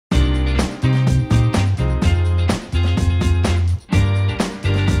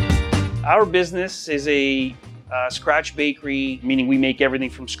Our business is a scratch bakery, meaning we make everything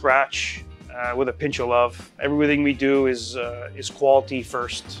from scratch with a pinch of love. Everything we do is quality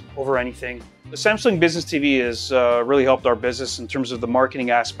first over anything. The Samsung Business TV has really helped our business in terms of the marketing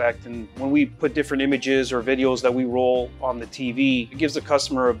aspect. And when we put different images or videos that we roll on the TV, it gives the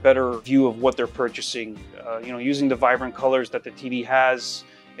customer a better view of what they're purchasing. Using the vibrant colors that the TV has,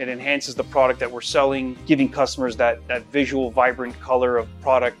 it enhances the product that we're selling, giving customers that visual, vibrant color of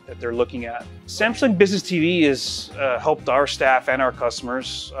product that they're looking at. Samsung Business TV has helped our staff and our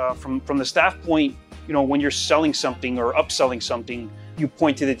customers. From the staff point, when you're selling something or upselling something, you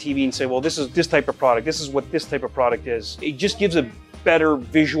point to the TV and say, well, this is this type of product. This is what this type of product is. It just gives a better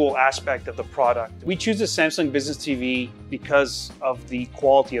visual aspect of the product. We choose the Samsung Business TV because of the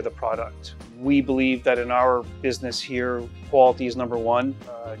quality of the product. We believe that in our business here, quality is number one.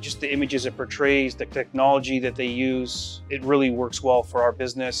 Just the images it portrays, the technology that they use, it really works well for our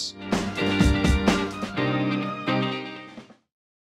business.